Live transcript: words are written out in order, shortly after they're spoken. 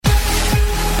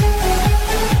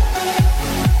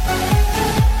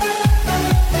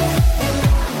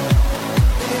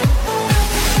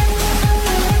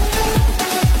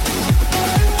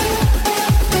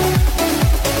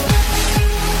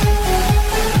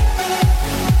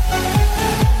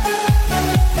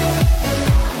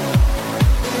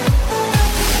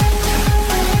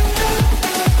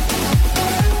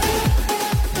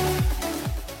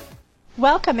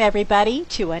Welcome, everybody,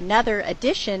 to another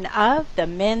edition of the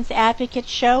Men's Advocate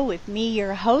Show with me,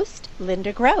 your host,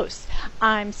 Linda Gross.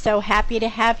 I'm so happy to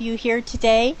have you here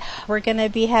today. We're going to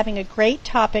be having a great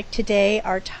topic today.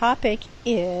 Our topic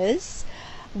is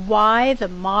why the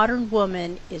modern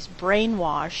woman is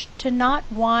brainwashed to not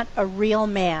want a real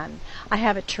man. I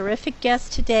have a terrific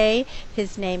guest today.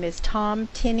 His name is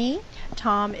Tinney.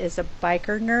 Tom is a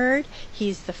biker nerd.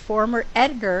 He's the former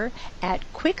editor at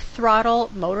Quick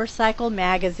Throttle Motorcycle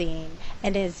Magazine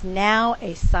and is now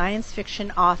a science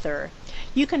fiction author.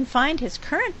 You can find his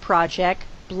current project,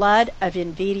 Blood of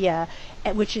Invidia,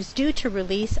 which is due to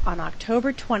release on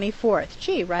October 24th.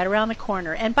 Gee, right around the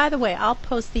corner. And by the way, I'll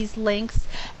post these links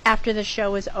after the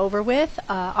show is over with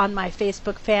on my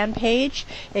Facebook fan page.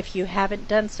 If you haven't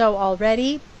done so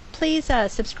already, please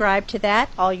subscribe to that.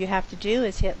 All you have to do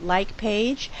is hit like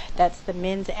page. That's the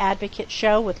Men's Advocate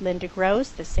Show with Linda Gross,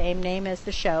 the same name as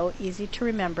the show. Easy to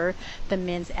remember, the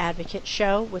Men's Advocate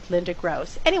Show with Linda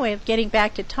Gross. Anyway, getting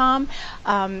back to Tom,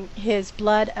 his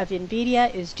Blood of Invidia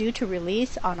is due to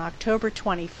release on October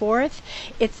 24th.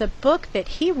 It's a book that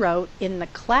he wrote in the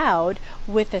cloud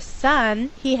with a son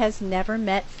he has never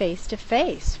met face to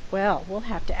face. Well, we'll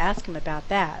have to ask him about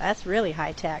that. That's really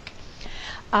high tech.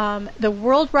 The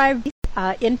worldwide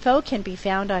info can be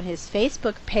found on his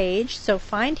Facebook page, so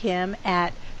find him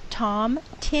at Tom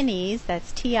Tinney's,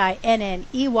 that's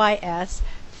Tinneys,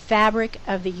 Fabric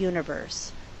of the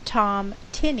Universe. Tom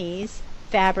Tinney's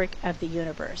Fabric of the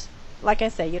Universe. Like I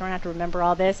say, you don't have to remember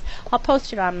all this. I'll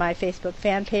post it on my Facebook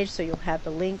fan page so you'll have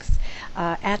the links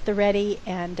at the ready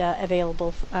and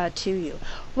available to you.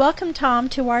 Welcome, Tom,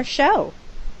 to our show.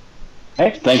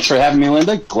 Hey, thanks for having me,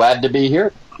 Linda. Glad to be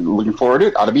here. Looking forward to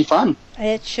it. Ought to be fun.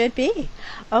 It should be.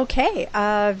 Okay,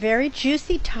 very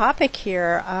juicy topic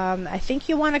here. I think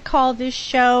you want to call this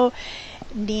show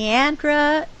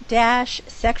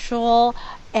Neandra-sexual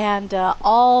and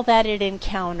all that it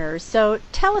encounters. So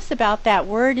tell us about that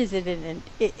word. Is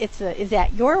that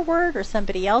your word or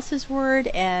somebody else's word?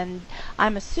 And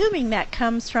I'm assuming that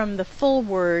comes from the full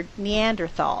word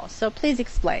Neanderthal. So please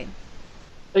explain.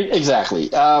 Exactly.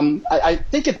 I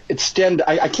think it stemmed.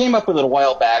 I came up with it a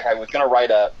while back. I was going to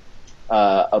write a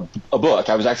book.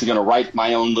 I was actually going to write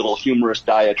my own little humorous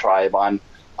diatribe on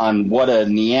what a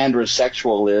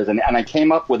Neandersexual is, and I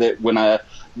came up with it when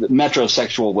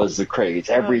metrosexual was the craze.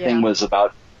 Everything was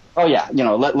about,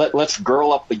 let's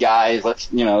girl up the guys. Let's,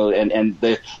 and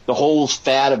the whole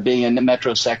fad of being a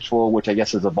metrosexual, which I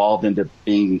guess has evolved into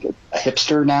being a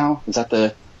hipster now. Is that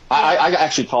the? I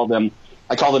actually call them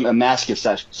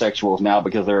emasculsexuals now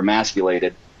because they're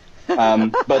emasculated.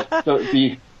 But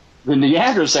the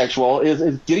Neandersexual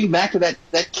is getting back to that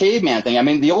caveman thing. I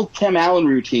mean, the old Tim Allen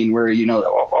routine where,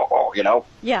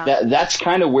 that's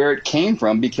kind of where it came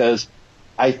from, because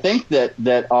I think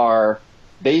that our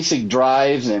basic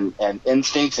drives and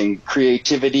instincts and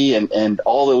creativity and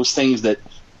all those things that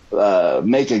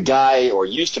make a guy or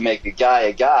used to make a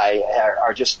guy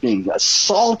are just being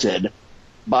assaulted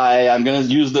by, I'm going to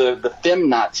use the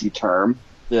fem-Nazi term,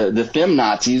 the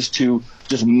fem-Nazis to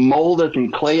just mold us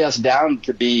and clay us down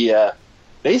to be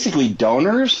basically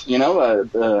donors,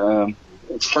 sperm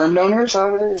donors.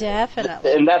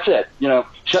 Definitely. And that's it.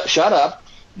 Shut up.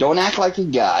 Don't act like a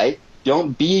guy.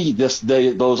 Don't be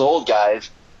those old guys.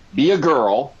 Be a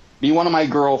girl. Be one of my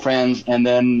girlfriends, and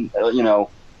then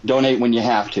donate when you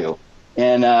have to.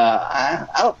 And I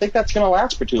don't think that's going to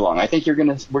last for too long. I think we're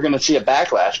going to see a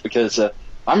backlash because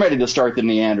I'm ready to start the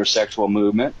Neandersexual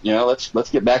movement. Let's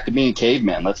get back to being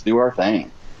cavemen. Let's do our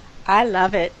thing. I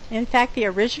love it. In fact, the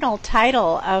original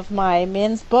title of my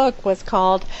men's book was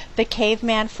called The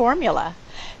Caveman Formula,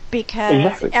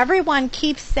 because everyone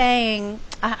keeps saying,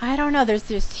 I don't know, there's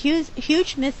this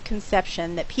huge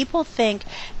misconception that people think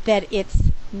that it's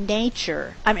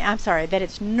that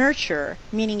it's nurture,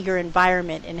 meaning your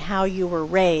environment and how you were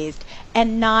raised,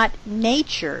 and not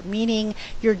nature, meaning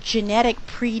your genetic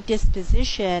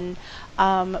predisposition,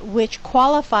 which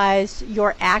qualifies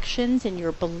your actions and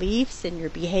your beliefs and your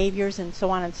behaviors and so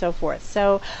on and so forth.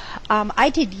 So I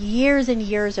did years and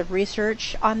years of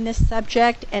research on this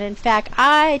subject, and in fact,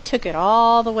 I took it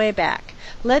all the way back.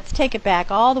 Let's take it back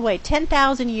all the way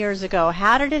 10,000 years ago.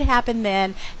 How did it happen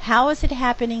then? How is it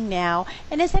happening now?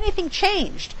 And has anything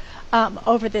changed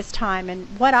over this time? And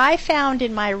what I found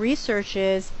in my research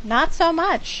is not so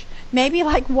much. Maybe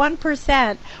like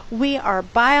 1%. We are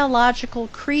biological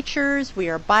creatures. We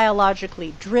are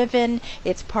biologically driven.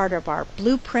 It's part of our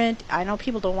blueprint. I know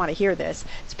people don't want to hear this.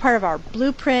 It's part of our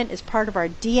blueprint. It's part of our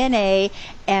DNA.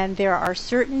 And there are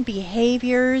certain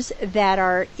behaviors that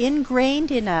are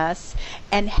ingrained in us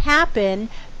and happen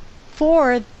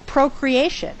for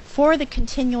procreation, for the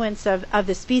continuance of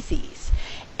the species.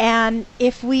 And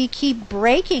if we keep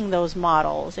breaking those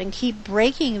models and keep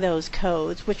breaking those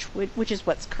codes, which is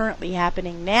what's currently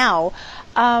happening now,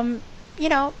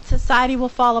 society will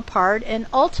fall apart, and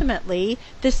ultimately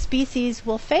the species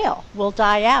will fail, will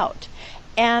die out.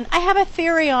 And I have a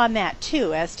theory on that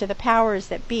too, as to the powers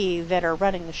that be that are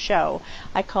running the show.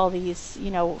 I call these,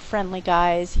 friendly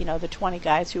guys, the 20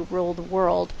 guys who rule the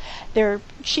world. They're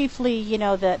chiefly,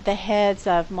 the heads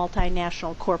of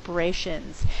multinational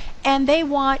corporations. And they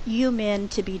want you men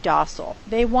to be docile.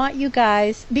 They want you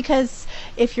guys, because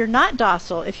if you're not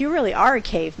docile, if you really are a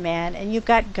caveman and you've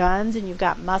got guns and you've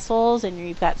got muscles and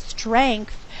you've got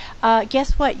strength,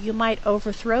 guess what? You might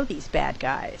overthrow these bad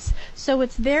guys. So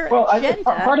it's their agenda.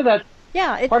 Part of that.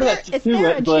 Yeah, it's too,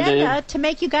 their agenda Linda, to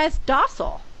make you guys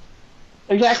docile.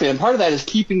 Exactly, and part of that is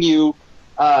keeping you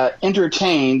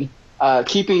entertained,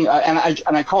 keeping,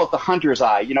 and I call it the hunter's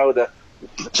eye.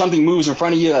 Something moves in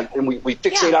front of you, and we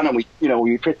fixate on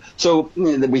it. So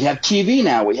we have TV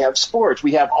now, we have sports,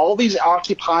 we have all these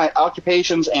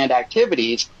occupations and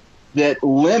activities that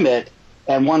limit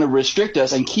and want to restrict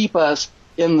us and keep us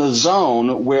in the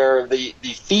zone where the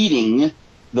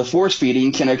force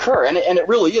feeding can occur, and it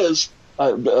really is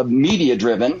media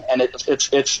driven, and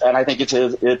it's and I think it's a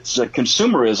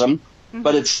consumerism,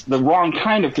 but it's the wrong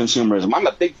kind of consumerism. I'm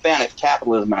a big fan of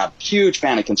capitalism, and I'm a huge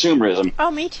fan of consumerism.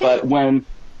 Oh, me too. But when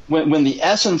the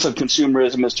essence of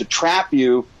consumerism is to trap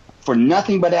you for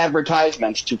nothing but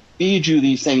advertisements, to feed you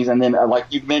these things, and then, like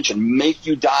you mentioned, make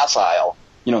you docile.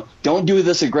 Don't do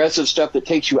this aggressive stuff that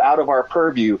takes you out of our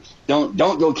purview. Don't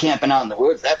go camping out in the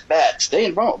woods. That's bad. Stay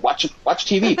in home. Watch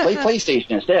TV. Play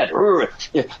PlayStation instead.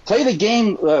 Play the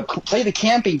game. Play the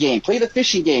camping game. Play the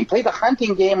fishing game. Play the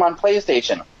hunting game on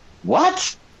PlayStation.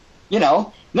 What?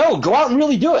 No. Go out and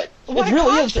really do it. What it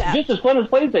really is just as fun as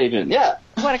PlayStation. Yeah.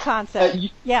 What a concept.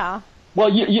 Yeah. Well,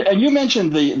 you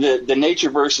mentioned the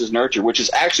nature versus nurture, which is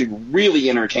actually really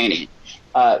entertaining.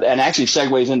 And actually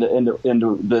segues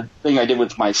into the thing I did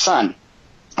with my son.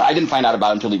 I didn't find out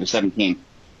about it until he was 17.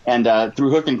 And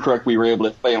through hook and crook, we were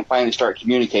able to finally start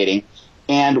communicating.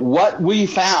 And what we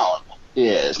found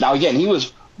is, now again, he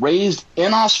was raised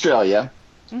in Australia.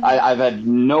 Mm-hmm. I've had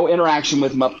no interaction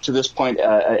with him up to this point,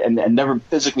 and never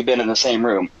physically been in the same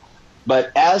room.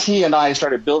 But as he and I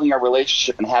started building our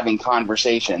relationship and having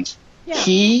conversations,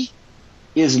 he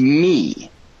is me.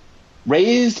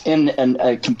 Raised in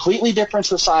a completely different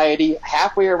society,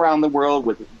 halfway around the world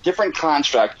with different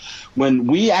construct. When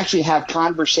we actually have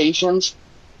conversations,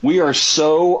 we are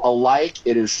so alike,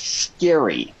 it is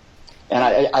scary.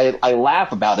 And I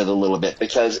laugh about it a little bit,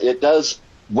 because it does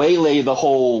waylay the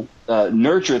whole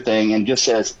nurture thing and just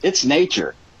says, it's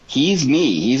nature. He's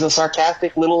me. He's a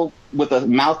sarcastic little with a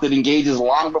mouth that engages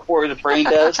long before his brain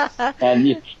does,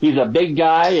 and he's a big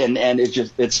guy, and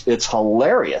it's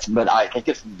hilarious. But I think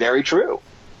it's very true.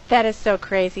 That is so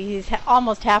crazy. He's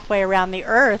almost halfway around the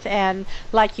earth, and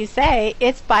like you say,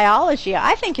 it's biology.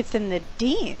 I think it's in the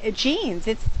genes.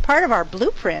 It's part of our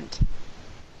blueprint.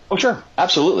 Oh, sure,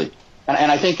 absolutely. And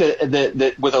I think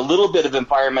that with a little bit of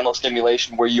environmental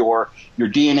stimulation, where your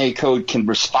DNA code can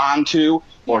respond to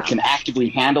or can actively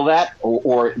handle that,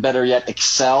 or better yet,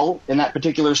 excel in that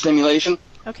particular stimulation.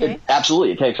 Okay.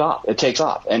 Absolutely, it takes off. It takes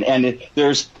off, and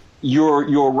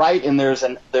you're right, and there's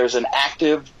an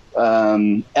active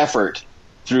effort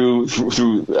through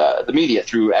the media,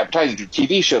 through advertising, through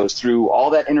TV shows, through all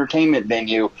that entertainment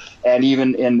venue, and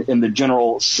even in the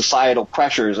general societal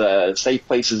pressures, safe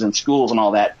places in schools and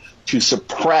all that, to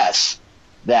suppress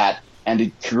that and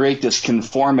to create this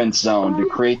conformance zone, to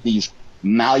create these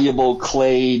malleable,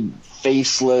 clayed,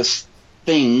 faceless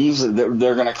things that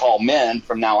they're going to call men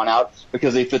from now on out,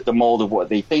 because they fit the mold of what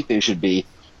they think they should be.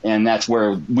 And that's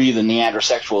where we, the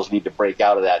Neandersexuals, need to break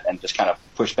out of that and just kind of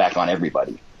push back on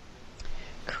everybody.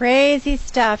 Crazy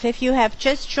stuff. If you have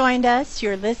just joined us,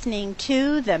 you're listening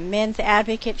to the Men's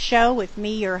Advocate Show with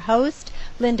me, your host,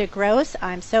 Linda Gross.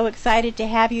 I'm so excited to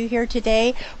have you here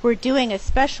today. We're doing a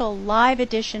special live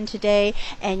edition today,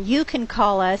 and you can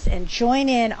call us and join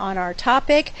in on our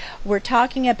topic. We're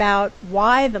talking about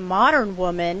why the modern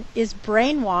woman is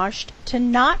brainwashed to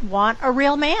not want a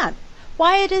real man.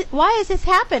 Why is this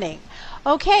happening?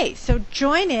 Okay, so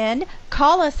join in.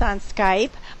 Call us on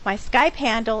Skype. My Skype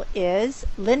handle is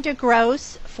Linda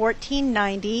Gross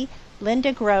 1490.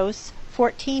 Linda Gross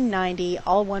 1490,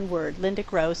 all one word, Linda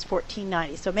Gross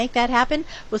 1490. So make that happen.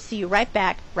 We'll see you right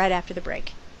back right after the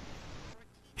break.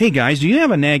 Hey guys, do you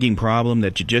have a nagging problem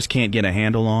that you just can't get a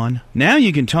handle on? Now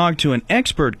you can talk to an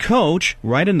expert coach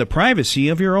right in the privacy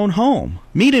of your own home.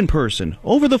 Meet in person,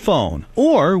 over the phone,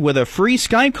 or with a free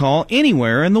Skype call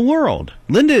anywhere in the world.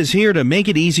 Linda is here to make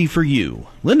it easy for you.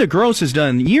 Linda Gross has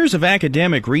done years of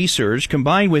academic research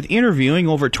combined with interviewing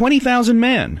over 20,000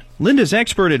 men. Linda's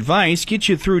expert advice gets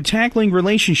you through tackling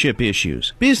relationship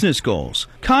issues, business goals,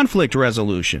 conflict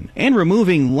resolution, and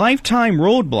removing lifetime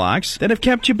roadblocks that have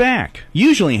kept you back.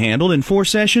 Usually handled in 4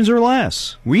 sessions or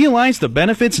less. Realize the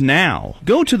benefits now.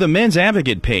 Go to the Men's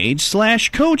Advocate page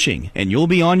 /coaching and you'll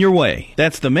be on your way.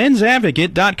 That's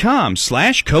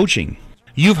themensadvocate.com/coaching.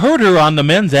 You've heard her on the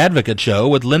Men's Advocate Show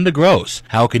with Linda Gross.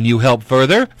 How can you help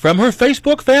further? From her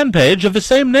Facebook fan page of the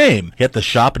same name. Hit the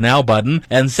Shop Now button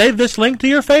and save this link to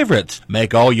your favorites.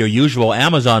 Make all your usual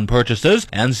Amazon purchases,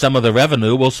 and some of the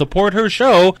revenue will support her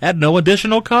show at no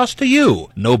additional cost to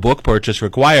you. No book purchase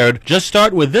required. Just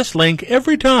start with this link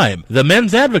every time. The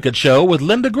Men's Advocate Show with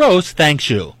Linda Gross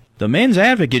thanks you. The Men's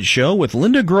Advocate Show with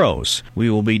Linda Gross. We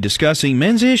will be discussing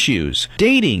men's issues,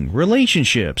 dating,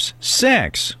 relationships,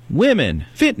 sex, women,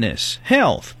 fitness,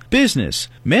 health, business,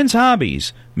 men's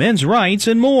hobbies, men's rights,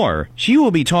 and more. She will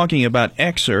be talking about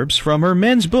excerpts from her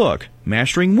men's book,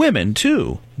 Mastering Women,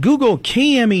 too. Google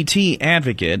KMET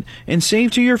Advocate and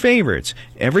save to your favorites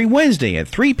every Wednesday at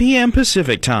 3 p.m.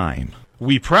 Pacific Time.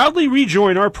 We proudly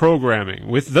rejoin our programming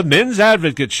with the Men's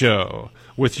Advocate Show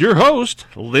with your host,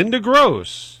 Linda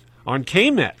Gross, on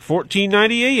KMET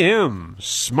 1490 AM,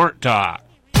 Smart Talk.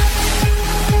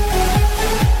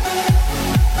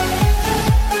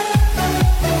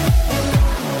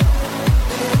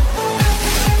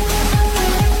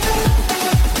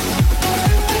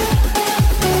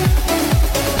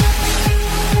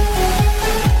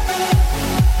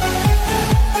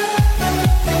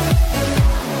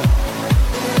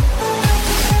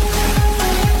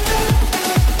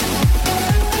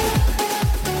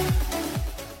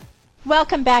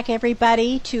 Welcome back,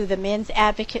 everybody, to the Men's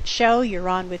Advocate Show. You're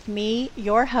on with me,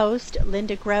 your host,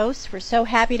 Linda Gross. We're so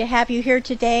happy to have you here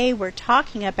today. We're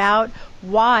talking about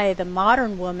why the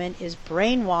modern woman is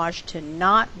brainwashed to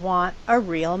not want a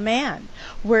real man.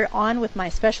 We're on with my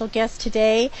special guest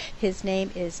today. His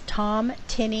name is Tom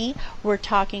Tinney. We're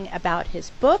talking about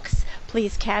his books.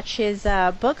 Please catch his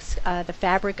books, The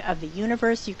Fabric of the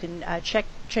Universe. You can check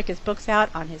his books out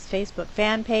on his Facebook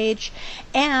fan page.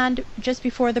 And just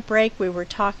before the break, we were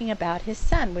talking about his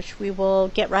son, which we will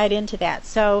get right into that.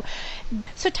 So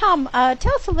Tom,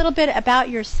 tell us a little bit about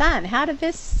your son. How did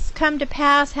this come to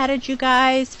pass? How did you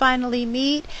guys finally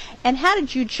meet? And how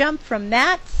did you jump from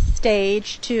that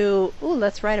stage to,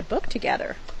 let's write a book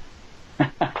together?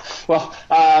 Well,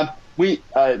 we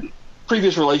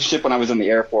previous relationship when I was in the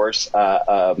Air Force,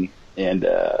 and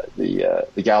the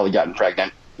gal had gotten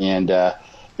pregnant, and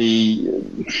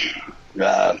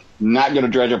not going to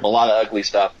dredge up a lot of ugly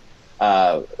stuff.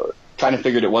 Kind of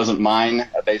figured it wasn't mine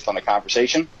based on the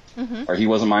conversation, or he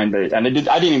wasn't mine, and I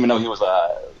didn't even know he was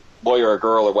a boy or a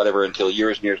girl or whatever until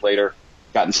years and years later.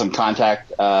 Got in some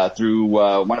contact through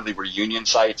one of the reunion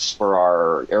sites for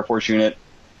our Air Force unit,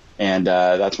 and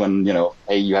that's when,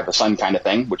 hey, you have a son kind of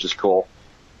thing, which is cool.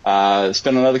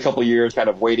 Spent another couple of years kind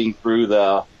of wading through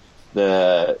the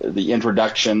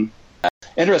introduction.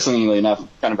 Interestingly enough,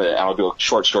 I'll do a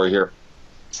short story here.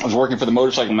 I was working for the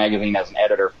Motorcycle magazine as an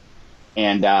editor,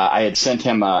 and I had sent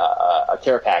him a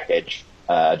care package,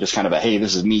 just kind of a, hey,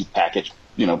 this is me package,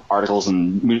 articles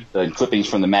and clippings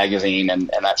from the magazine and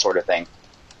that sort of thing,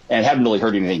 and hadn't really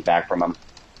heard anything back from him.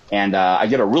 And I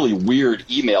get a really weird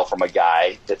email from a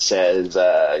guy that says,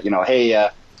 hey,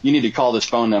 you need to call this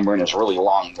phone number, and it's a really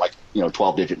long,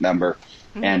 12-digit number.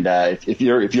 Mm-hmm. And if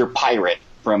you're Pirate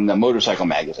from the Motorcycle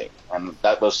magazine, and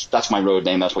that's my road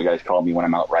name. That's what you guys call me when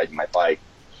I'm out riding my bike.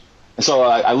 And so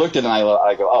I looked at it and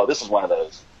I go, oh, this is one of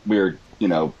those weird,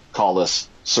 call us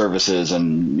services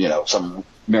and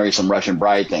marry some Russian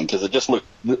bride thing, because it just looked,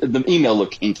 the email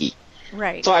looked hinky.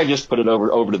 Right. So I just put it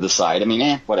over to the side. I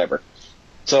mean, whatever.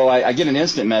 So I get an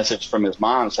instant message from his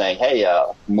mom saying, hey,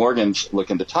 Morgan's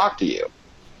looking to talk to you.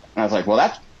 And I was like, well,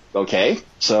 that's okay.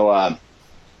 So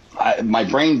my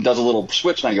brain does a little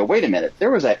switch, and I go, wait a minute,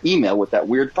 there was that email with that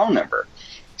weird phone number.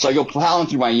 So I go plowing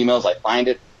through my emails, I find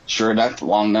it, sure enough,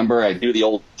 long number. I do the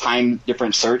old time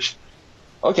difference search.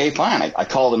 Okay, fine. I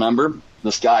call the number.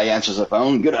 This guy answers the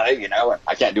phone. Good eye, and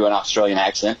I can't do an Australian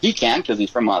accent. He can, because he's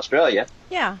from Australia.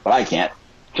 Yeah. But I can't.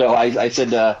 So I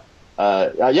said, yeah,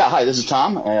 hi, this is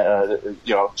Tom.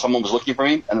 Someone was looking for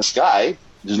me. And this guy,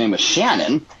 his name is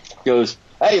Shannon, goes,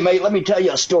 hey, mate, let me tell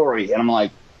you a story. And I'm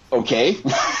like, okay.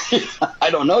 I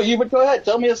don't know you, but go ahead.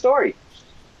 Tell me a story.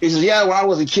 He says, yeah, when I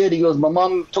was a kid, he goes, my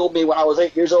mom told me when I was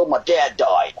 8 years old, my dad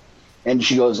died. And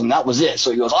she goes, and that was it. So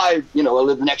he goes, I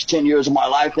lived the next 10 years of my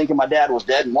life thinking my dad was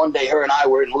dead. And one day her and I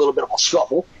were in a little bit of a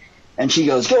scuffle. And she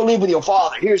goes, go live with your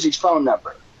father. Here's his phone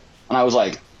number. And I was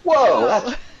like, whoa,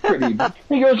 that's pretty.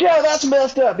 He goes, yeah, that's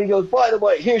messed up. He goes, by the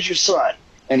way, here's your son.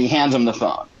 And he hands him the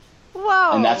phone.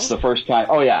 Whoa. And that's the first time.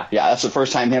 Oh, yeah. That's the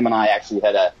first time him and I actually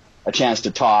had a chance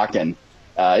to talk. And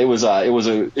it was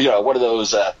one of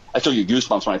those, I still get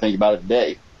goosebumps when I think about it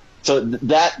today. So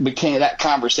that became, that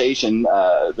conversation,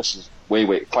 this is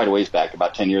quite a ways back,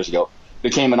 about 10 years ago,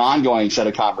 became an ongoing set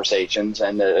of conversations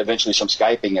and eventually some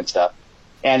Skyping and stuff.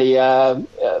 And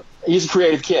he's a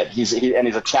creative kid. He's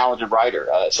a talented writer.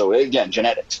 So again,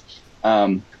 genetics.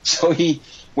 So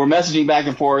we're messaging back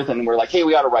and forth, and we're like, hey,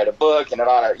 we ought to write a book, and it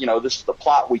ought to, this is the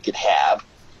plot we could have.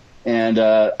 And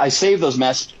I saved those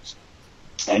messages.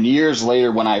 And years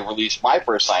later, when I released my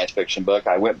first science fiction book,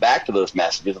 I went back to those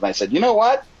messages and I said, you know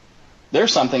what?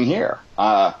 There's something here.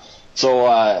 So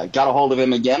I got a hold of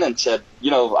him again and said,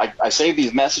 I saved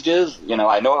these messages.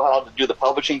 I know how to do the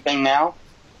publishing thing now.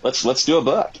 Let's do a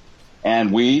book.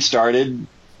 And we started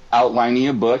outlining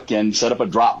a book and set up a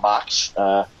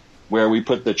Dropbox where we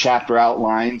put the chapter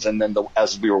outlines, and then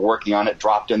as we were working on it,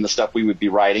 dropped in the stuff we would be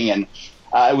writing. And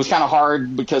it was kind of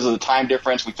hard because of the time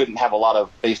difference. We couldn't have a lot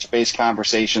of face-to-face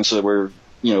conversations, so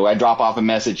I'd drop off a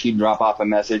message, he'd drop off a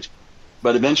message.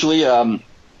 But eventually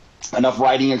enough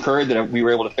writing occurred that we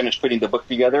were able to finish putting the book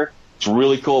together. It's a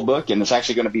really cool book, and it's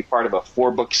actually going to be part of a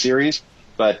 4-book series.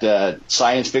 But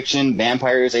science fiction,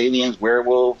 vampires, aliens,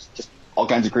 werewolves, just all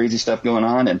kinds of crazy stuff going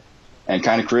on, and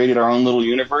kind of created our own little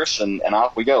universe, and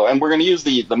off we go. And we're going to use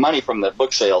the money from the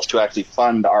book sales to actually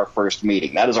fund our first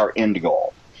meeting. That is our end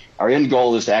goal. Our end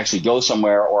goal is to actually go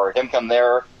somewhere, or him come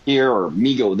here, or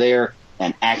me go there,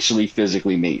 and actually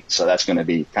physically meet. So that's going to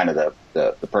be kind of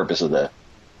the purpose of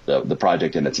the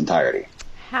project in its entirety.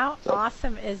 How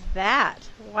awesome is that?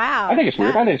 Wow. I think it's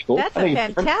weird. I think it's cool. That's a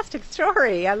fantastic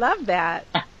story. I love that.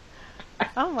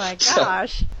 Oh, my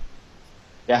gosh.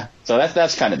 Yeah, so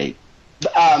that's kind of neat.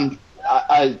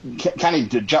 I kind of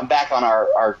to jump back on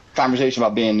our conversation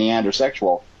about being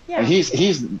Neandersexual. Yeah. And he's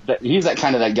that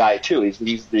kind of that guy too.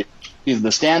 He's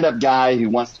the stand-up guy who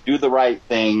wants to do the right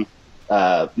thing.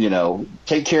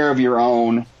 Take care of your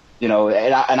own. And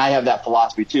I have that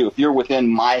philosophy too. If you're within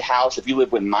my house, if you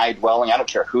live within my dwelling, I don't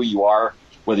care who you are,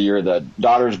 whether you're the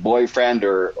daughter's boyfriend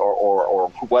or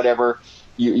whatever.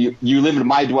 You live in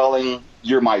my dwelling,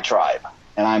 you're my tribe,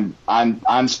 and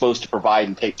I'm supposed to provide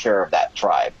and take care of that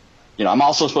tribe. I'm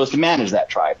also supposed to manage that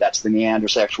tribe. That's the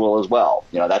Neandersexual as well.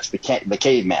 That's the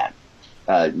caveman.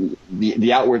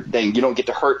 The outward thing. You don't get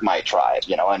to hurt my tribe.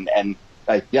 And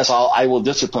yes, I will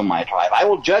discipline my tribe. I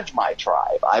will judge my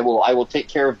tribe. I will take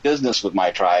care of business with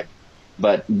my tribe.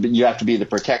 But you have to be the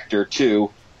protector too,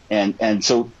 and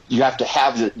so you have to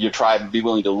have your tribe and be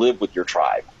willing to live with your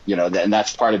tribe. And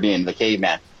that's part of being the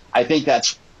caveman. I think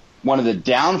that's one of the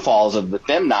downfalls of the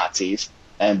feminazis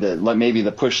and maybe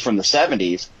the push from the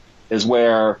 70s is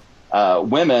where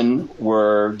women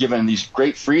were given these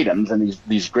great freedoms and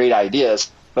these great ideas,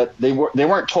 but they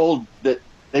weren't told that.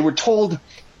 They were told,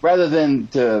 rather than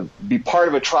to be part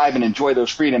of a tribe and enjoy those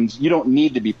freedoms, you don't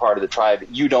need to be part of the tribe.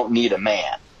 You don't need a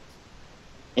man.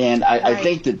 And I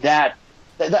think that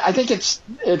I think it's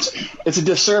a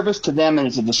disservice to them, and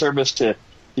it's a disservice to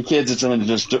the kids. It's a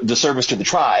disservice to the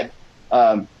tribe,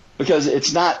 because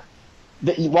it's not.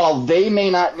 While they may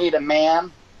not need a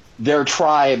man, their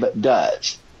tribe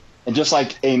does. And just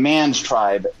like a man's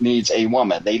tribe needs a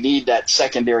woman, they need that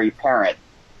secondary parent,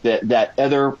 that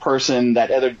other person,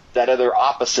 that other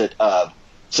opposite of,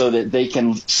 so that they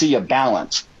can see a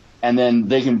balance, and then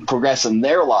they can progress in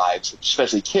their lives,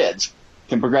 especially kids,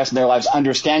 can progress in their lives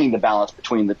understanding the balance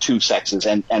between the two sexes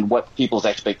and what people's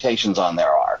expectations on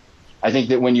there are. I think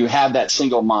that when you have that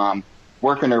single mom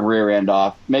working her rear end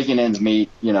off, making ends meet,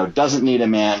 doesn't need a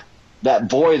man, that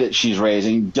boy that she's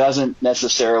raising doesn't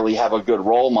necessarily have a good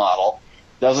role model,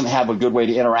 doesn't have a good way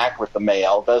to interact with the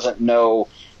male, doesn't know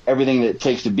everything that it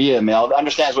takes to be a male,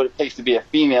 understands what it takes to be a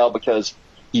female because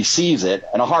he sees it,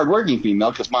 and a hardworking female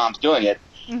because mom's doing it.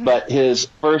 Mm-hmm. But his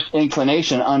first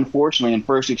inclination, unfortunately, and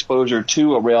first exposure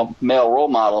to a male role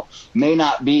model may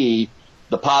not be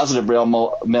the positive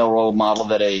male role model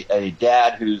that a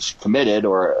dad who's committed,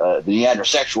 or the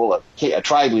Neandersexual, a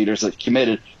tribe leader that's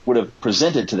committed, would have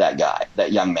presented to that guy,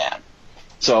 that young man.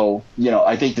 So,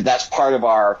 I think that's part of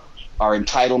our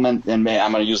entitlement, and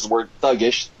I'm going to use the word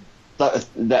thuggish,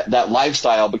 that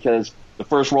lifestyle, because the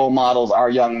first role models our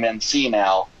young men see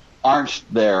now aren't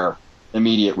their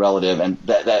immediate relative, and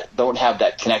that don't have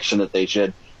that connection that they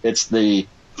should. It's the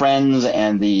friends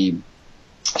and the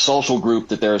social group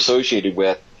that they're associated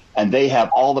with, and they have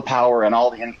all the power and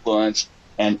all the influence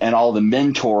and all the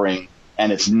mentoring,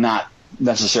 and it's not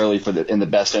necessarily in the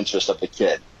best interest of the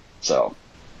kid. So,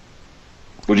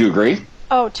 would you agree?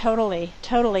 Oh, totally,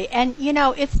 totally. And,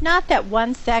 it's not that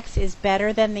one sex is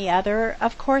better than the other.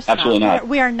 Of course Absolutely not.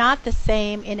 We are not the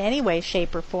same in any way,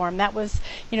 shape, or form. That was,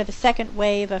 the second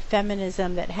wave of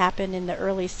feminism that happened in the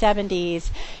early 70s.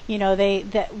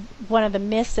 One of the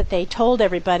myths that they told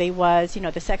everybody was,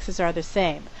 the sexes are the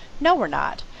same. No, we're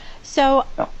not. So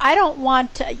No. I don't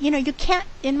want to, you can't,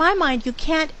 in my mind, you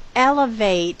can't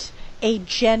elevate a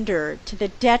gender to the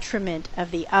detriment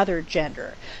of the other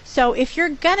gender. So if you're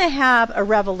going to have a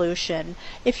revolution,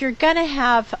 if you're going to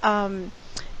have,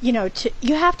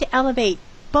 you have to elevate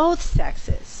both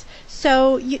sexes.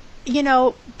 So,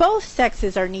 both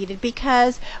sexes are needed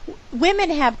because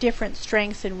women have different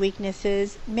strengths and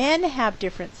weaknesses, men have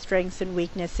different strengths and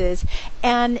weaknesses,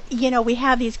 and, we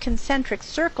have these concentric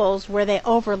circles where they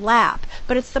overlap.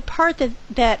 But it's the part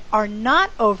that are not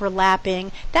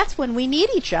overlapping, that's when we need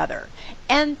each other.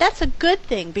 And that's a good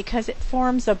thing because it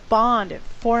forms a bond, it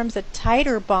forms a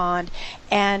tighter bond,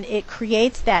 and it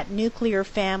creates that nuclear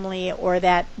family or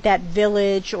that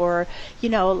village, or,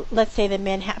 let's say the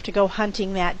men have to go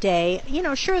hunting that day.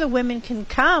 Sure, the women can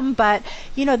come, but,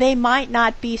 they might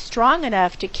not be strong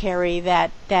enough to carry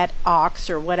that ox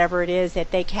or whatever it is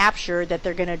that they captured that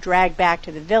they're going to drag back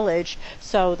to the village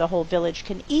so the whole village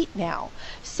can eat now.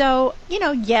 So,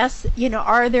 yes,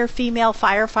 are there female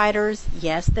firefighters?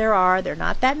 Yes, there are. There are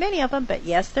not that many of them, but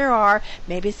yes, there are.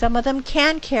 Maybe some of them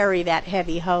can carry that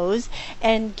heavy hose.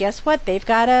 And guess what? They've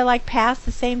got to, pass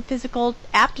the same physical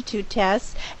aptitude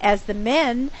tests as the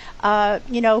men,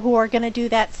 who are going to do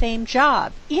that same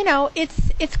job.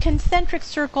 It's concentric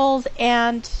circles,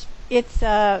 and it's,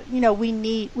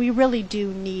 we really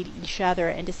do need each other.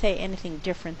 And to say anything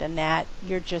different than that,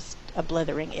 you're just a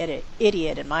blithering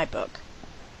idiot in my book.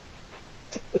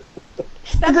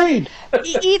 Agreed.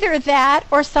 Either that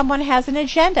or someone has an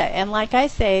agenda. And like I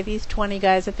say, these 20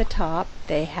 guys at the top,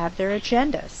 they have their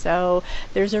agenda. So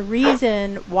there's a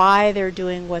reason why they're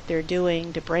doing what they're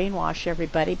doing to brainwash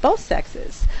everybody, both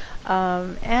sexes.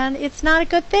 And it's not a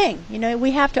good thing.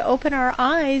 We have to open our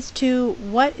eyes to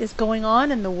what is going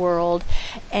on in the world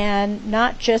and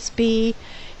not just be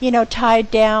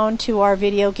tied down to our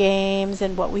video games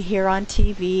and what we hear on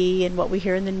TV and what we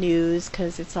hear in the news,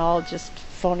 because it's all just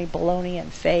phony baloney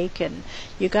and fake, and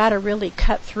you got to really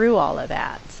cut through all of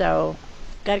that. So,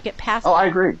 got to get past. Oh, I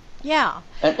agree. Yeah.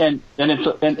 And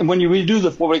when we do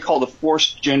what we call the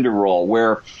forced gender role,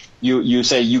 where you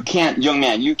say you can't, young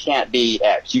man, you can't be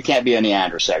X, you can't be a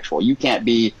neandersexual, you can't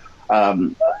be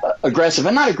aggressive,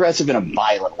 and not aggressive in a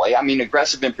violent way. I mean,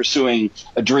 aggressive in pursuing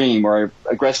a dream, or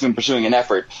aggressive in pursuing an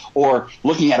effort, or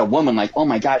looking at a woman like, oh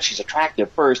my God, she's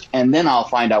attractive first, and then I'll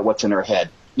find out what's in her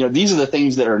head. These are the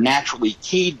things that are naturally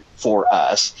keyed for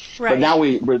us, right. But now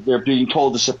they're being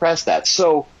told to suppress that.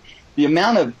 So the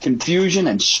amount of confusion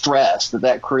and stress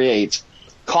that creates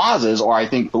causes, or I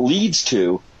think leads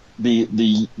to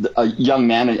the young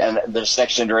man and this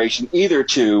next generation either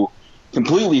to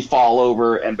completely fall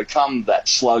over and become that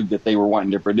slug that they were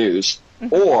wanting to produce,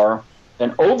 mm-hmm. or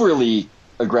an overly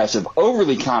aggressive,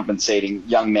 overly compensating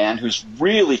young man who's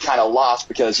really kind of lost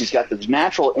because he's got these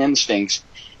natural instincts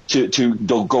to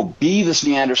go be this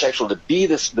neandersexual, to be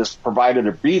this provider,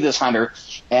 to be this hunter,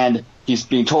 and he's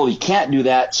being told he can't do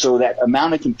that, so that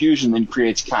amount of confusion then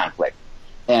creates conflict.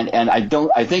 And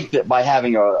I think that by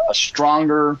having a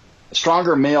stronger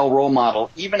male role model,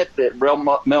 even if the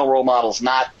male role model is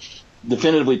not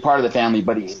definitively part of the family,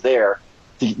 but he's there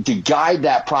to guide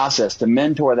that process, to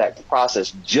mentor that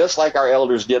process, just like our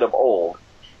elders did of old,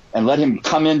 and let him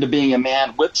come into being a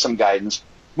man with some guidance,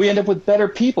 we end up with better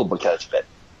people because of it,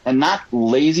 and not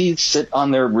lazy, sit on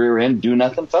their rear end, do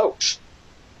nothing folks.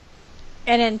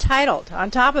 And entitled on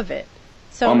top of it.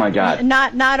 So oh my God.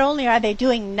 Not only are they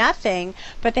doing nothing,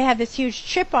 but they have this huge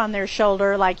chip on their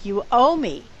shoulder like, you owe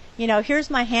me. Here's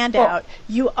my handout.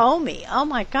 You owe me. Oh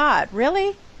my God,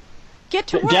 really? Get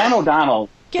to work. Dan O'Donnell,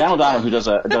 who does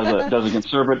a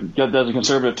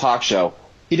conservative talk show,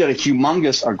 he did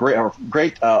a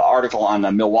great article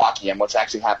on Milwaukee and what's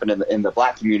actually happened in the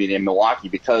black community in Milwaukee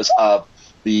because of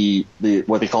the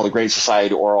what they call the Great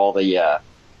Society, or all the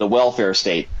welfare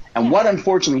state. And what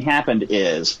unfortunately happened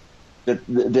is that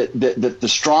the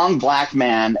strong black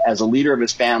man as a leader of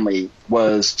his family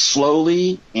was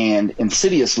slowly and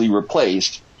insidiously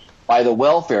replaced by the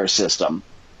welfare system.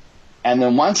 And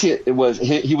then once he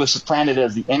was supplanted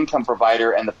as the income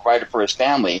provider and the provider for his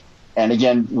family, and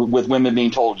again, with women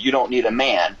being told, you don't need a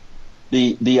man,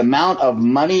 the amount of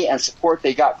money and support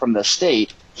they got from the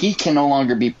state he can no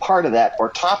longer be part of that or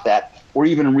top that or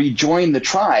even rejoin the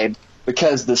tribe,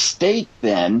 because the state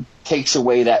then takes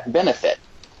away that benefit.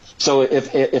 So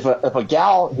if a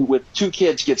gal who with 2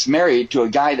 kids gets married to a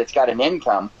guy that's got an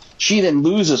income, she then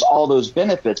loses all those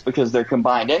benefits because their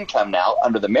combined income now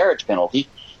under the marriage penalty,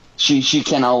 she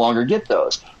can no longer get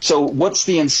those. So what's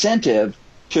the incentive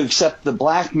to accept the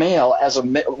black male as a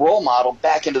role model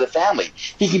back into the family?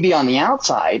 He can be on the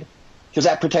outside because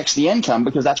that protects the income,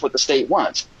 because that's what the state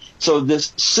wants. So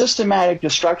this systematic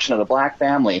destruction of the black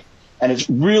family, and it's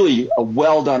really a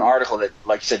well-done article that,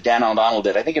 like I said, Dan O'Donnell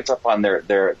did. I think it's up on their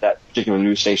that particular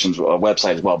news station's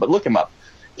website as well, but look him up.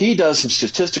 He does some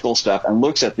statistical stuff and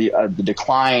looks at the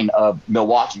decline of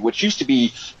Milwaukee, which used to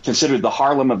be considered the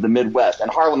Harlem of the Midwest.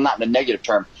 And Harlem not in a negative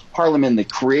term, Harlem in the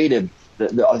creative,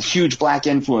 the huge black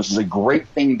influence is a great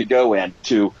thing to go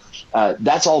into.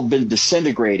 That's all been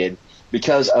disintegrated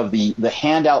because of the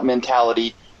handout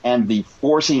mentality and the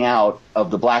forcing out of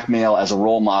the black male as a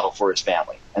role model for his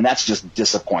family. And that's just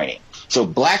disappointing. So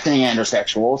black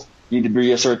heterosexuals need to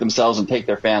reassert themselves and take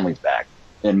their families back,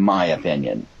 in my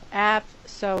opinion.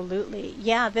 Absolutely.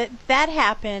 Yeah, that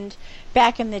happened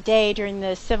back in the day during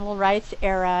the civil rights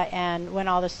era and when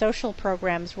all the social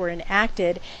programs were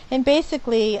enacted. And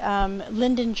basically,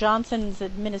 Lyndon Johnson's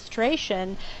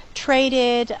administration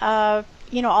traded,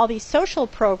 all these social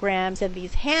programs and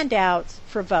these handouts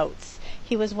for votes.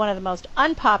 He was one of the most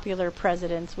unpopular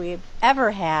presidents we've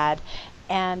ever had.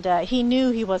 And he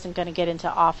knew he wasn't going to get into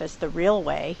office the real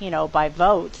way, by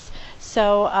votes.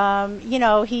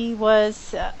 So, he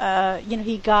was,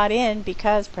 he got in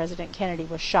because President Kennedy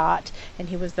was shot, and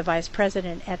he was the vice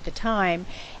president at the time,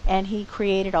 and he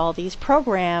created all these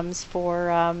programs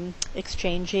for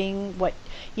exchanging what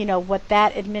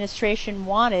that administration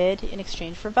wanted in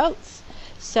exchange for votes.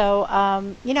 So,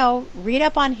 read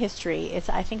up on history.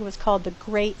 I think it was called The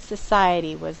Great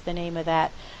Society was the name of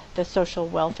the social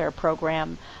welfare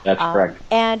program. That's correct.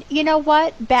 And you know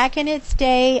what? Back in its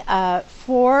day,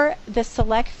 for the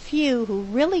select few who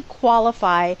really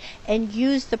qualify and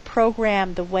use the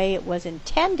program the way it was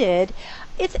intended,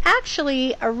 it's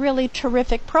actually a really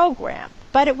terrific program.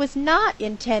 But it was not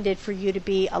intended for you to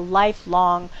be a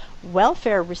lifelong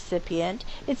welfare recipient.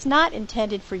 It's not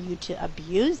intended for you to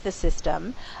abuse the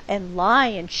system and lie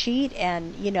and cheat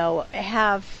and,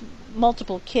 have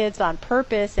multiple kids on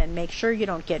purpose and make sure you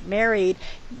don't get married.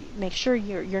 Make sure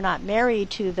you're not married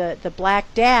to the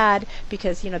black dad,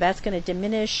 because, that's going to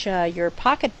diminish your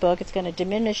pocketbook. It's going to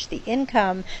diminish the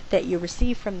income that you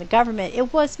receive from the government.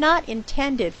 It was not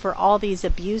intended for all these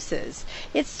abuses.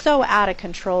 It's so out of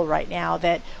control right now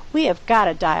that we have got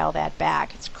to dial that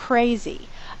back. It's crazy.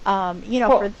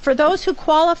 For those who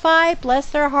qualify,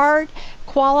 bless their heart,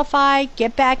 qualify,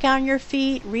 get back on your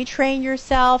feet, retrain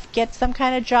yourself, get some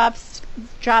kind of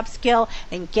job skill,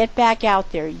 and get back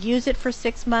out there. Use it for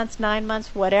 6 months, 9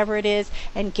 months, whatever it is,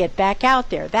 and get back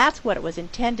out there. That's what it was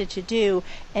intended to do,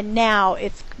 and now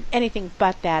it's anything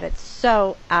but that. It's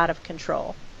so out of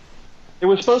control. It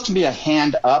was supposed to be a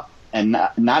hand up, and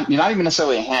not even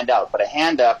necessarily a hand out, but a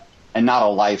hand up and not a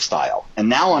lifestyle. And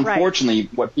now, unfortunately,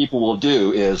 what people will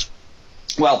do is,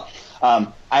 I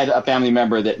had a family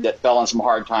member that fell on some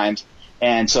hard times,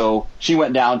 and so she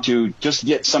went down to just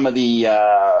get some of the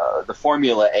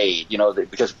formula aid,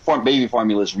 because baby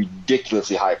formula is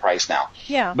ridiculously high price now.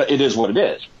 Yeah. But it is what it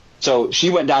is. So she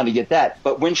went down to get that.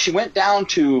 But when she went down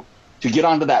to get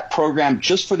onto that program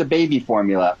just for the baby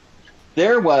formula,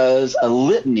 there was a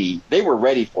litany. They were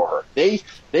ready for her.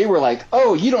 They were like,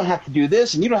 oh, you don't have to do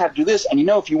this, and you don't have to do this. And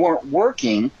if you weren't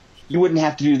working, you wouldn't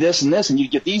have to do this and this, and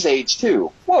you'd get these aids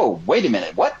too. Whoa, wait a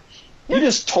minute. What? You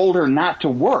just told her not to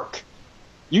work.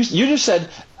 You just said,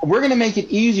 we're going to make it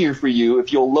easier for you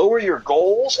if you'll lower your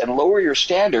goals and lower your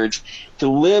standards to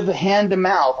live hand to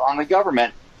mouth on the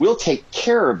government. We'll take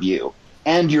care of you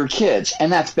and your kids,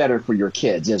 and that's better for your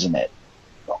kids, isn't it?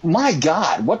 My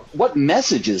God, what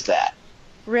message is that?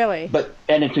 Really?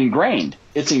 And it's ingrained.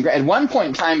 At one point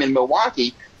in time in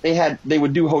Milwaukee, they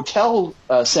would do hotel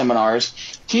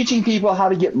seminars teaching people how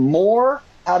to get more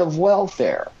out of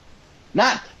welfare,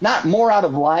 not more out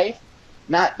of life,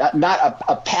 not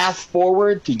a path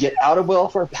forward to get out of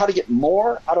welfare, how to get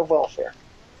more out of welfare.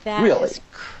 That is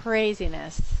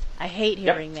craziness. I hate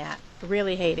hearing that. I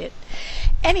really hate it.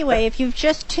 Anyway, if you've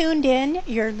just tuned in,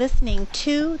 you're listening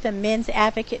to the Men's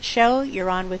Advocate Show. You're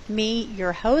on with me,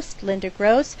 your host, Linda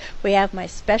Gross. We have my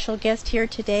special guest here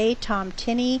today, Tom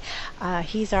Tinney.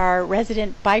 He's our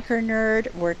resident biker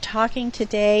nerd. We're talking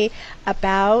today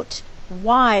about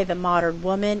why the modern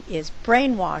woman is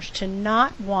brainwashed to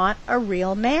not want a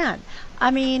real man. I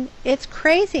mean, it's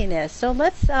craziness. So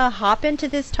let's hop into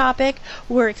this topic.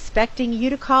 We're expecting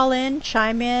you to call in,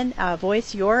 chime in,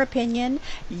 voice your opinion.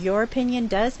 Your opinion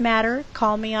does matter.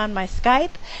 Call me on my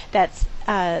Skype. That's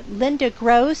Linda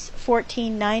Gross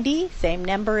 1490, same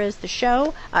number as the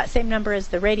show, same number as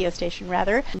the radio station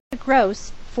rather. Linda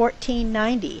Gross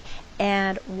 1490.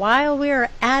 And while we're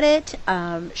at it,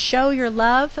 show your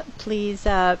love. Please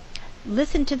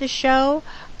listen to the show.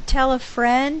 Tell a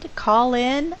friend, call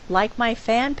in, like my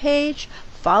fan page,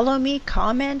 follow me,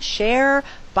 comment, share,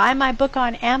 buy my book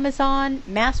on Amazon,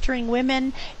 Mastering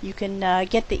Women. You can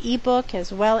get the ebook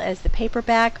as well as the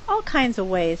paperback, all kinds of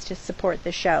ways to support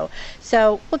the show.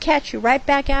 So we'll catch you right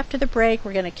back after the break.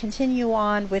 We're going to continue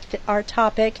on with our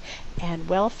topic and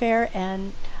welfare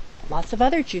and lots of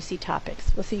other juicy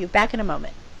topics. We'll see you back in a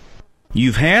moment.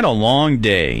 You've had a long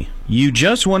day. You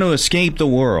just want to escape the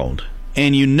world.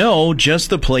 And you know just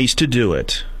the place to do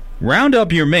it. Round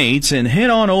up your mates and head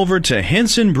on over to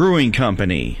Henson Brewing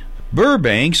Company,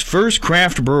 Burbank's first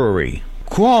craft brewery.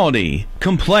 Quality,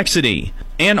 complexity,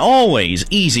 and always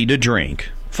easy to drink.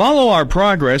 Follow our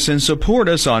progress and support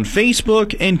us on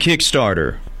Facebook and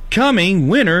Kickstarter. Coming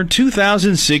winter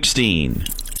 2016.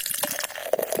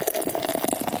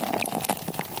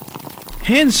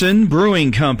 Henson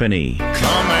Brewing Company.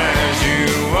 Come as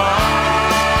you are.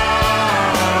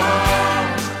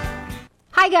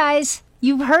 Hi, guys.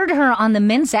 You've heard her on the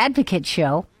Men's Advocate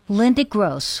show. Linda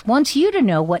Gross wants you to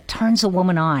know what turns a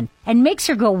woman on and makes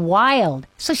her go wild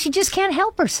so she just can't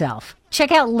help herself.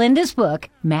 Check out Linda's book,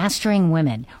 Mastering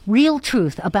Women, Real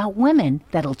Truth About Women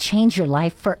That'll Change Your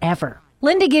Life Forever.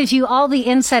 Linda gives you all the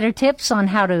insider tips on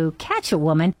how to catch a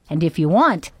woman and, if you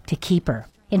want, to keep her.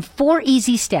 In 4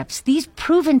 easy steps, these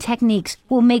proven techniques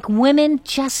will make women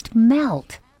just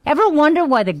melt. Ever wonder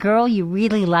why the girl you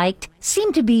really liked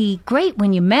seemed to be great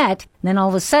when you met, then all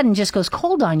of a sudden just goes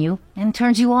cold on you and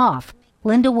turns you off?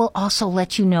 Linda will also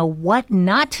let you know what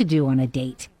not to do on a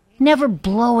date. Never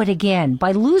blow it again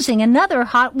by losing another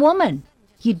hot woman.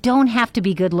 You don't have to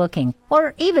be good looking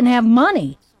or even have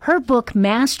money. Her book,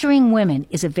 Mastering Women,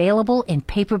 is available in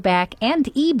paperback and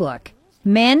ebook.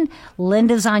 Men,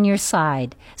 Linda's on your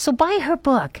side. So buy her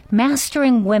book,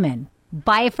 Mastering Women.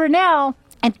 Bye for now.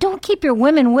 And don't keep your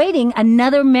women waiting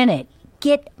another minute.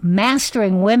 Get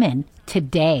Mastering Women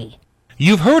today.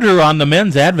 You've heard her on the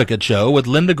Men's Advocate show with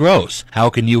Linda Gross. How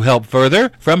can you help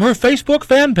further? From her Facebook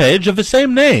fan page of the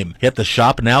same name. Hit the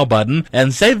Shop Now button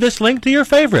and save this link to your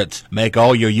favorites. Make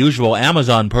all your usual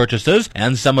Amazon purchases,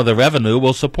 and some of the revenue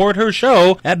will support her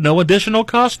show at no additional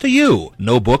cost to you.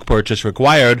 No book purchase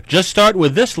required. Just start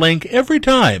with this link every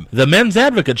time. The Men's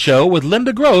Advocate show with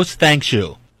Linda Gross thanks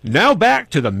you. Now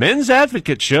back to the Men's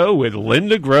Advocate show with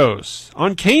Linda Gross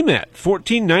on KMET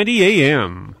 1490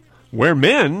 AM, where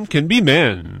men can be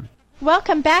men.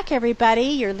 Welcome back, everybody.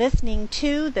 You're listening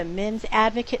to the Men's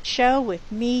Advocate show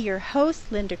with me, your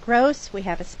host, Linda Gross. We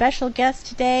have a special guest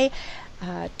today,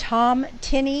 Tom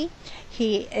Tinney.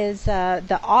 He is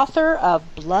the author of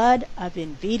Blood of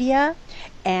Invidia,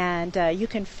 and you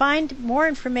can find more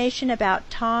information about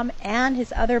Tom and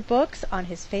his other books on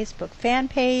his Facebook fan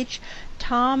page,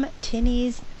 Tom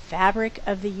Tinney's Fabric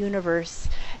of the Universe.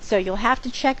 So you'll have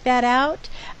to check that out.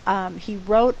 He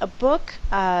wrote a book,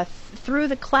 Through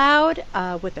the Cloud,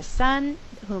 with a son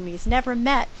whom he's never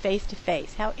met face to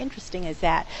face. How interesting is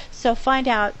that? So find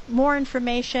out more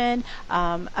information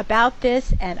about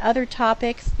this and other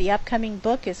topics. The upcoming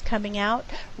book is coming out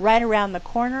right around the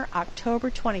corner, October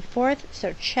 24th,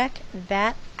 so check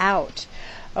that out.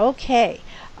 Okay,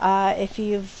 if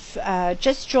you've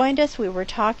just joined us, we were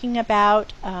talking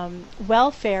about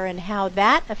welfare and how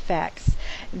that affects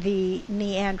the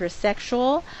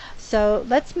neandersexual. So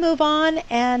let's move on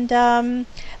and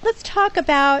let's talk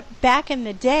about back in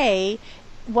the day.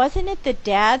 Wasn't it the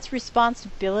dad's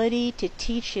responsibility to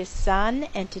teach his son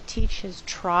and to teach his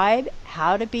tribe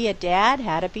how to be a dad,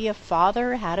 how to be a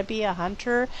father, how to be a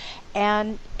hunter,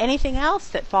 and anything else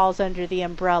that falls under the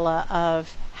umbrella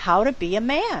of how to be a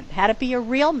man, how to be a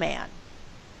real man?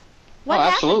 What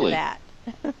happened to that?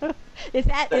 Is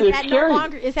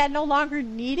that no longer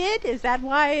needed? Is that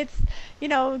why it's,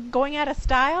 going out of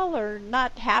style or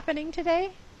not happening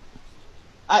today?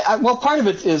 Well, part of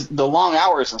it is the long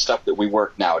hours and stuff that we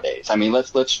work nowadays. I mean,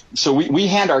 so we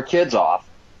hand our kids off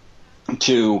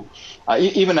to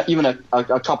even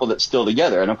a couple that's still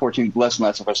together, and unfortunately less and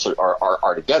less of us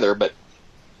are together, but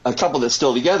a couple that's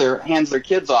still together hands their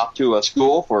kids off to a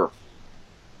school for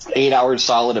 8 hours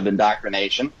solid of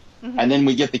indoctrination. Mm-hmm. And then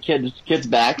we get the kids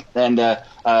back, and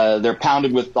they're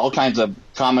pounded with all kinds of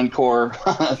Common Core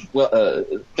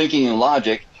thinking and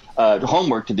logic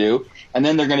homework to do, and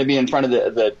then they're going to be in front of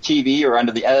the TV or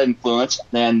under the influence.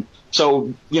 And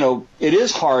so, it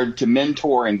is hard to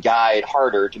mentor and guide,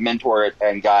 harder to mentor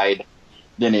and guide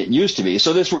than it used to be.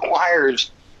 So this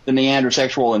requires the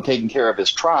Neandersexual and taking care of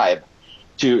his tribe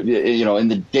to, in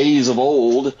the days of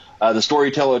old, the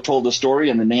storyteller told the story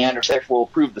and the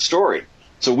Neandersexual proved the story.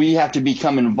 So we have to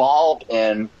become involved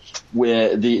in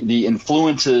with the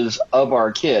influences of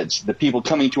our kids, the people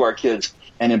coming to our kids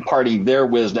and imparting their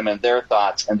wisdom and their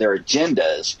thoughts and their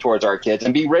agendas towards our kids,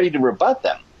 and be ready to rebut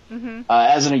them. Mm-hmm.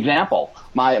 As an example,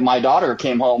 my daughter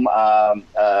came home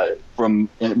from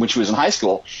when she was in high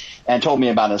school and told me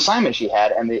about an assignment she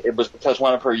had, and it was because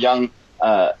one of her young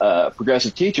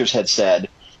progressive teachers had said,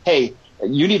 "Hey,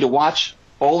 you need to watch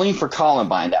Bowling for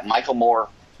Columbine, that Michael Moore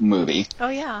movie." Oh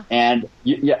yeah. And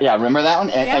remember that one?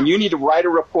 And you need to write a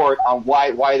report on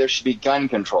why there should be gun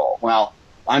control. Well,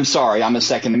 I'm sorry, I'm a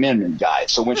Second Amendment guy.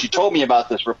 So when she told me about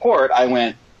this report, I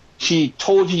went, "She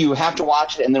told you have to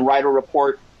watch it and then write a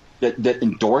report that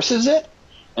endorses it?"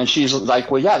 And she's like,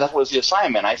 "Well, yeah, that was the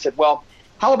assignment." I said, "Well,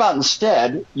 how about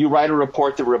instead you write a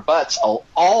report that rebuts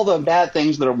all the bad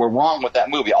things that were wrong with that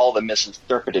movie, all the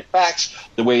misinterpreted facts,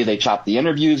 the way they chopped the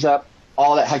interviews up,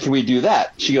 all that. How can we do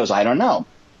that?" She goes, "I don't know."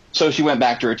 So she went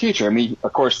back to her teacher. I mean,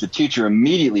 of course, the teacher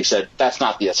immediately said, "That's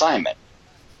not the assignment,"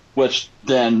 which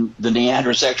then the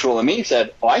Neandersexual in me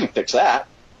said, "Oh, I can fix that."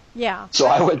 Yeah. So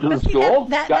I went to the school,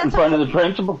 got in front of the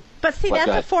principal. But see, that's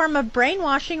a form of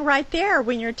brainwashing right there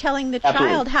when you're telling the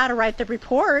child how to write the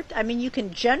report. I mean, you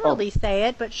can generally say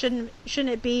it, but shouldn't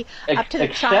it be up to the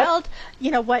child,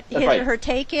 what his or her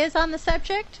take is on the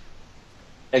subject?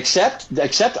 Accept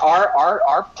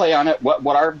our play on it,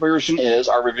 what our version is,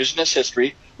 our revisionist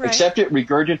history. Right. Accept it,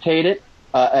 regurgitate it,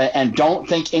 and don't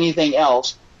think anything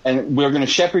else. And we're going to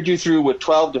shepherd you through with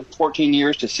 12 to 14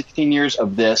 years to 16 years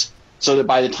of this, so that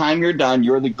by the time you're done,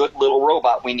 you're the good little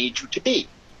robot we need you to be.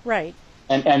 Right.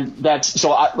 And that's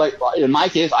so. In my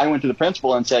case, I went to the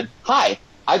principal and said, "Hi,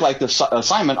 I'd like this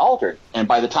assignment altered." And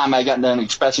by the time I got done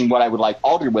expressing what I would like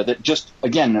altered with it, just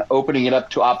again opening it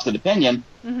up to opposite opinion,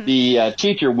 mm-hmm. the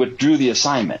teacher withdrew the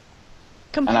assignment.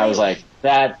 Completely. And I was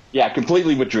like,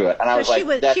 completely withdrew it. And I was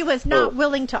like, she was not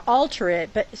willing to alter it,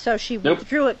 but so she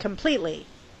withdrew it completely.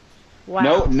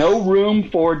 Wow. No room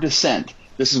for dissent.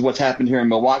 This is what's happened here in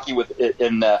Milwaukee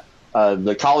in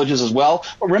the colleges as well.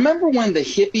 But remember when the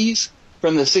hippies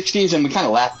from the 60s, and we kind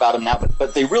of laugh about them now,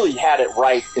 but they really had it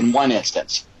right in one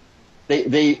instance.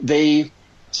 They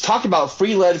talked about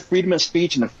freedom of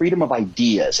speech and the freedom of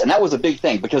ideas, and that was a big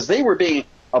thing because they were being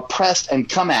oppressed and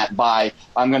come at by,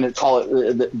 I'm going to call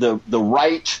it the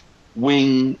right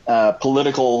wing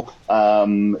political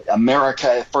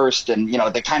America first, and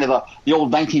the kind of the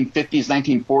old 1950s,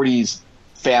 1940s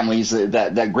families,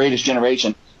 that greatest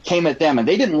generation came at them, and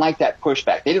they didn't like that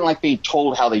pushback. They didn't like being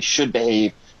told how they should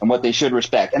behave and what they should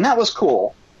respect, and that was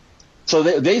cool. So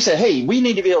they said, hey, we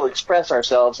need to be able to express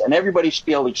ourselves, and everybody should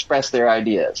be able to express their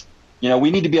ideas. We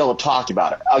need to be able to talk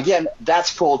about it. Again,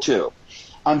 that's cool too.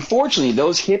 Unfortunately,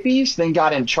 those hippies then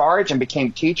got in charge and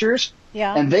became teachers,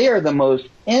 and they are the most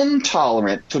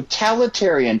intolerant,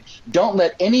 totalitarian, don't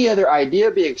let any other idea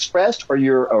be expressed, or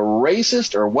you're a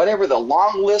racist, or whatever the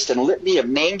long list and litany of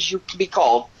names you can be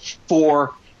called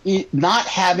for not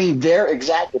having their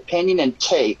exact opinion and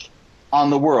take on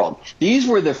the world. These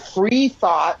were the free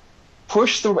thought,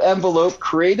 push the envelope,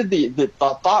 created the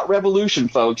thought revolution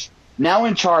folks, now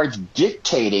in charge,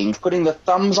 dictating, putting the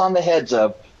thumbs on the heads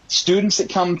of students that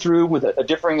come through with a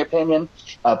differing opinion,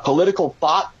 political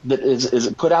thought that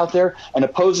is put out there, an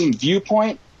opposing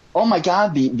viewpoint. Oh my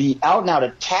God, the out and out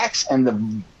attacks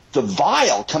and the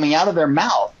vile coming out of their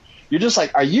mouth. You're just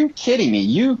like, are you kidding me?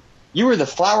 You were the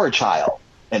flower child,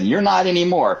 and you're not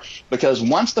anymore. Because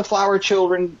once the flower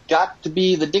children got to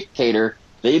be the dictator,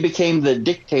 they became the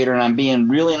dictator, and I'm being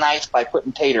really nice by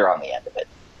putting tater on the end of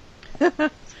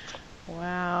it.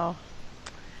 Wow.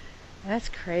 That's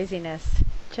craziness.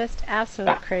 Just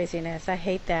absolute craziness. I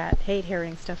hate that. Hate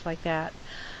hearing stuff like that.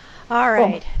 All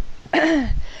right.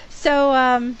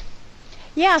 So,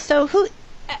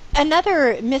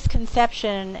 another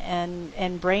misconception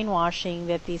and brainwashing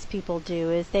that these people do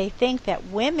is they think that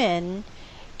women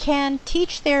can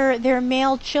teach their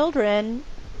male children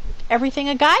everything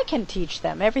a guy can teach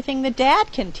them, everything the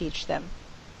dad can teach them.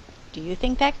 Do you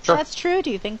think that's true?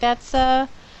 Do you think that's a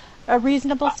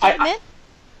reasonable statement?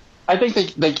 I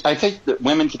think that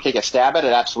women can take a stab at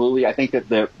it. Absolutely. I think that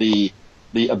the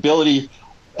ability,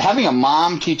 having a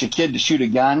mom teach a kid to shoot a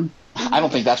gun, I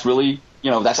don't think that's really,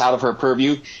 that's out of her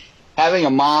purview. Having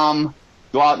a mom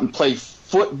go out and play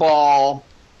football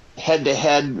head to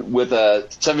head with a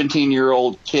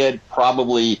 17-year-old kid,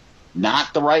 probably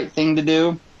not the right thing to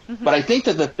do. Mm-hmm. But I think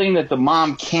that the thing that the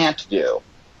mom can't do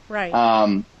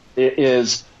Right.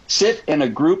 is sit in a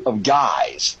group of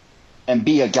guys and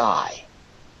be a guy.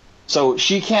 So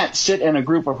she can't sit in a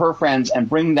group of her friends and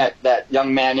bring that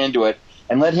young man into it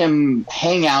and let him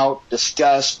hang out,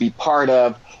 discuss, be part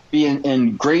of, be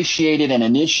ingratiated and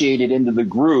initiated into the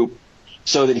group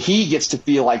so that he gets to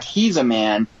feel like he's a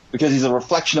man because he's a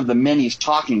reflection of the men he's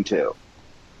talking to.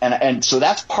 And so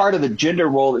that's part of the gender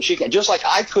role that she can, just like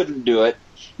I couldn't do it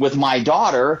with my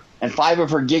daughter and 5 of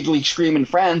her giggly, screaming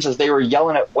friends as they were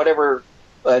yelling at whatever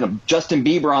Justin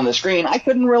Bieber on the screen. I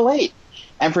couldn't relate.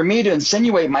 And for me to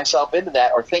insinuate myself into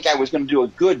that or think I was going to do a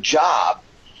good job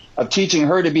of teaching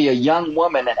her to be a young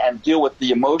woman and deal with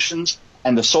the emotions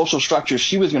and the social structures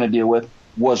she was going to deal with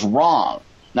was wrong.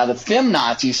 Now, the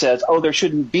feminazi says, oh, there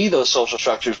shouldn't be those social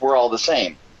structures. We're all the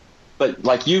same. But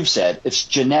like you've said, it's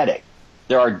genetic.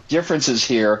 There are differences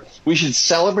here. We should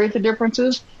celebrate the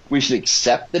differences. We should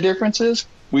accept the differences.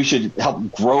 We should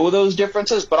help grow those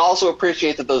differences, but also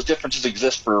appreciate that those differences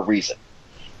exist for a reason.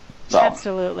 So.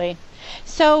 Absolutely.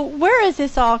 So where is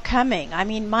this all coming? I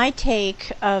mean, my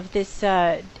take of this,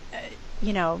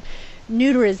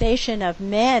 neuterization of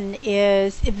men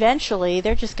is eventually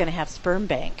they're just going to have sperm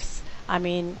banks. I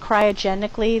mean,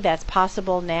 cryogenically, that's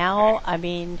possible now. I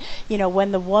mean,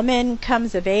 when the woman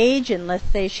comes of age, and let's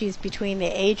say she's between the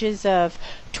ages of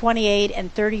 28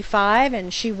 and 35,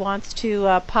 and she wants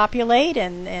to populate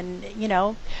and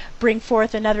bring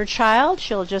forth another child,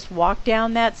 she'll just walk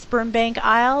down that sperm bank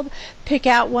aisle, pick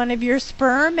out one of your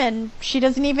sperm, and she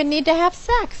doesn't even need to have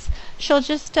sex. She'll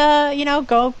just,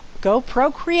 go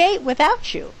procreate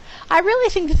without you. I really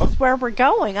think this is where we're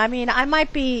going. I mean, I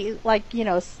might be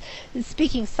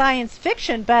speaking science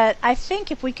fiction, but I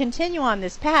think if we continue on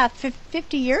this path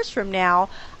 50 years from now,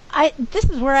 this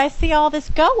is where I see all this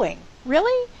going.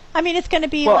 Really? I mean, it's going to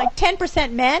be like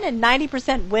 10% men and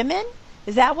 90% women?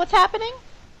 Is that what's happening?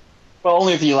 Well,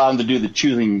 only if you allow them to do the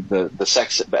choosing the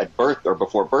sex at birth or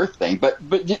before birth thing. But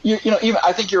even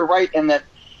I think you're right in that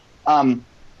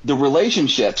the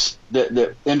relationships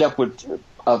that end up with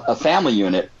a family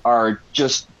unit are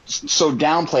just so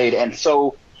downplayed and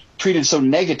so treated so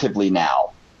negatively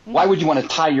now. Why would you want to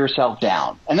tie yourself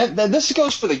down? And this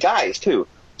goes for the guys too.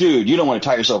 Dude, you don't want to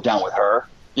tie yourself down with her.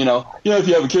 If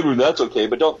you have a kid with her, that's okay.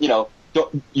 But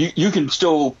you can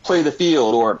still play the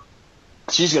field, or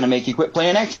she's going to make you quit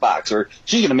playing Xbox, or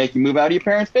she's going to make you move out of your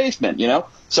parents' basement,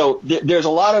 So there's a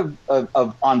lot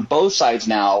of on both sides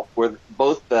now where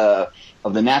both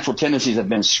of the natural tendencies have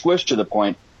been squished to the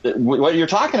point that what you're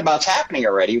talking about is happening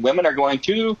already. Women are going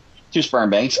to sperm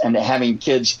banks and having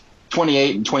kids,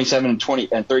 28 and 27 and 20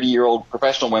 and 30-year-old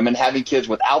professional women having kids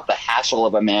without the hassle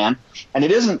of a man. And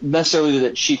it isn't necessarily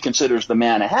that she considers the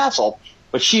man a hassle,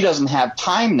 but she doesn't have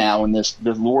time now in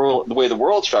the world, the way the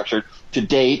world's structured, to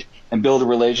date and build a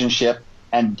relationship,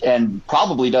 and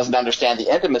probably doesn't understand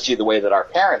the intimacy the way that our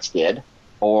parents did,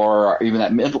 or even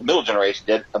that middle generation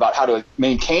did, about how to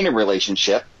maintain a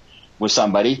relationship with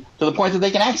somebody to the point that they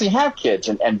can actually have kids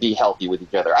and be healthy with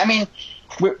each other. I mean,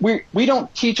 we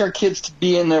don't teach our kids to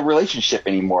be in a relationship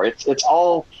anymore. It's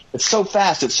so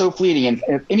fast, it's so fleeting, and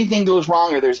if anything goes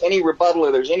wrong, or there's any rebuttal,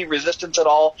 or there's any resistance at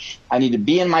all, I need to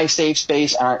be in my safe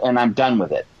space, and I'm done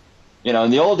with it. In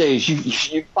the old days,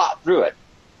 you fought through it,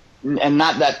 and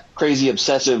not that crazy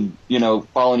obsessive,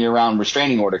 following you around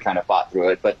restraining order kind of fought through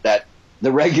it, but that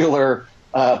the regular,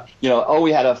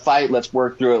 we had a fight, let's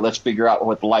work through it, let's figure out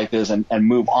what the life is and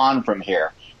move on from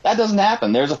here. That doesn't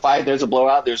happen. There's a fight, there's a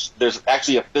blowout, there's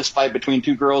actually a fist fight between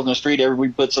two girls in the street,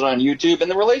 everybody puts it on YouTube, and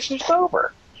the relationship's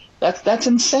over. That's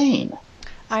insane.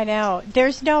 I know.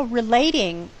 There's no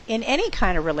relating in any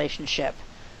kind of relationship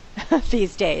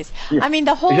these days. Yeah, I mean,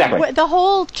 the exactly. the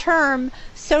whole term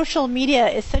social media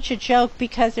is such a joke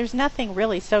because there's nothing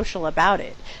really social about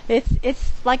it.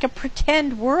 It's like a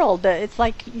pretend world. It's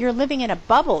like you're living in a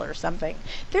bubble or something.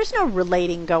 There's no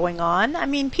relating going on. I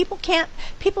mean, people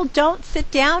don't sit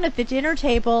down at the dinner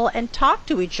table and talk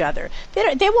to each other.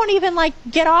 They won't even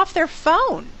get off their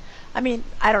phone. I mean,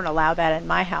 I don't allow that in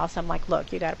my house. I'm like,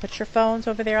 look, you got to put your phones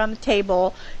over there on the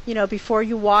table, before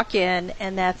you walk in,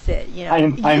 and that's it.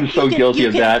 I'm so guilty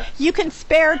of that. You can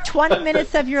spare 20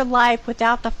 minutes of your life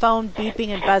without the phone beeping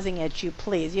and buzzing at you,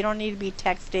 please. You don't need to be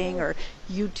texting or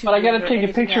YouTube. But I got to take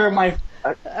a picture of my.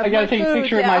 I got to take a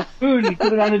picture of my food and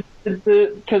put it on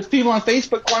because people on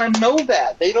Facebook want to know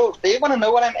that they want to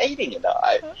know what I'm eating.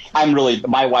 I'm really,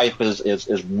 my wife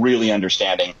is really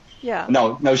understanding. Yeah.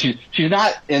 No, she's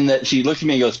not in that. She looks at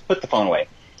me and goes, "Put the phone away."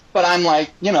 But I'm like,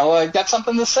 I got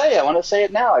something to say. I want to say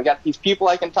it now. I got these people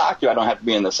I can talk to. I don't have to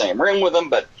be in the same room with them,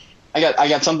 but I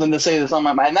got something to say that's on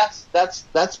my mind. And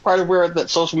that's part of where that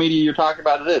social media you're talking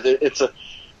about it is.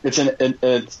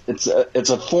 It's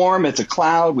a form. It's a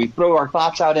cloud. We throw our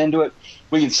thoughts out into it.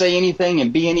 We can say anything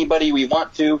and be anybody we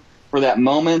want to for that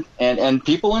moment, and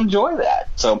people enjoy that.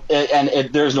 So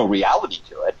there's no reality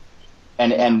to it.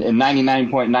 And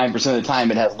 99.9% of the time,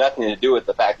 it has nothing to do with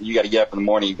the fact that you got to get up in the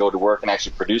morning and go to work and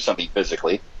actually produce something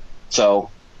physically.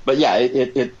 So, but yeah,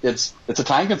 it's a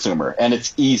time consumer, and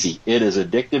it's easy. It is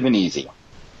addictive and easy.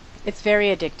 It's very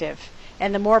addictive.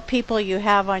 And the more people you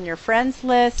have on your friends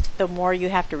list, the more you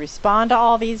have to respond to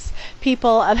all these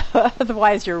people.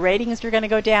 Otherwise, your ratings are going to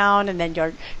go down, and then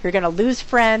you're going to lose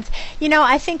friends.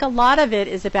 I think a lot of it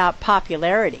is about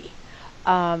popularity.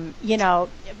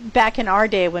 Back in our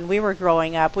day when we were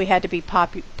growing up, we had to be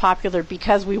popular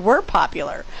because we were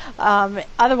popular.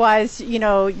 Otherwise, you're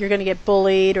going to get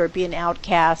bullied or be an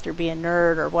outcast or be a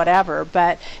nerd or whatever.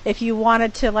 But if you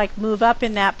wanted to move up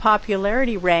in that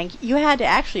popularity rank, you had to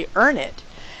actually earn it.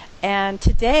 And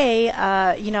today,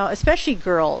 especially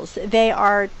girls, they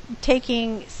are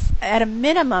taking at a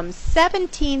minimum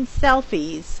 17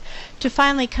 selfies to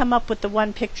finally come up with the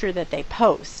one picture that they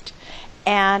post.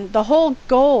 And the whole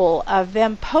goal of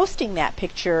them posting that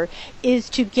picture is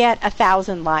to get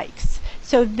 1,000 likes.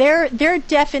 So their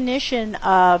definition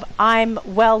of I'm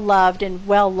well loved and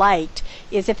well liked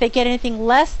is if they get anything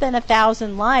less than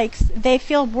 1,000 likes, they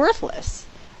feel worthless.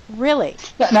 Really?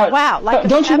 Now, wow.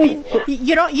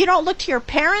 You don't look to your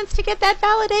parents to get that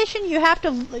validation. You have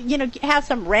to, have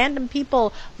some random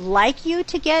people like you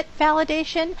to get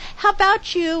validation. How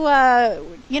about you,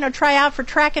 try out for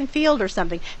track and field or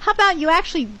something? How about you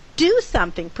actually do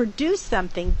something, produce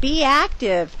something, be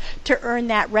active to earn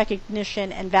that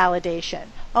recognition and validation?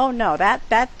 Oh no,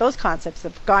 those concepts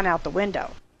have gone out the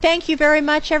window. Thank you very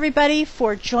much, everybody,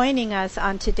 for joining us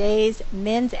on today's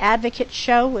Men's Advocate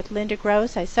Show with Linda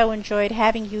Gross. I so enjoyed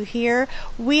having you here.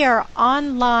 We are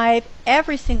on live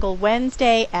every single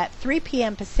Wednesday at 3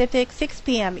 p.m. Pacific, 6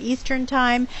 p.m. Eastern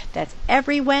Time. That's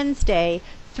every Wednesday,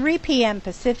 3 p.m.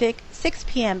 Pacific, 6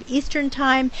 p.m. Eastern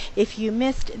Time. If you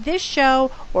missed this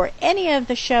show or any of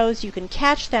the shows, you can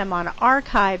catch them on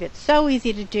archive. It's so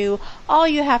easy to do. All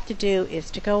you have to do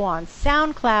is to go on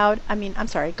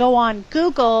go on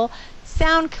Google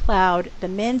SoundCloud, The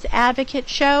Men's Advocate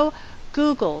Show.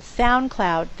 Google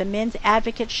SoundCloud, The Men's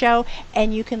Advocate Show,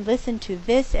 and you can listen to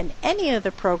this and any of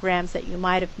the programs that you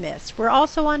might have missed. We're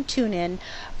also on TuneIn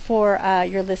for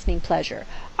your listening pleasure.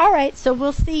 All right, so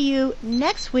we'll see you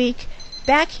next week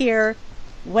back here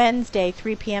Wednesday,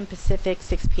 3 p.m. Pacific,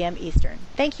 6 p.m. Eastern.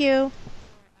 Thank you.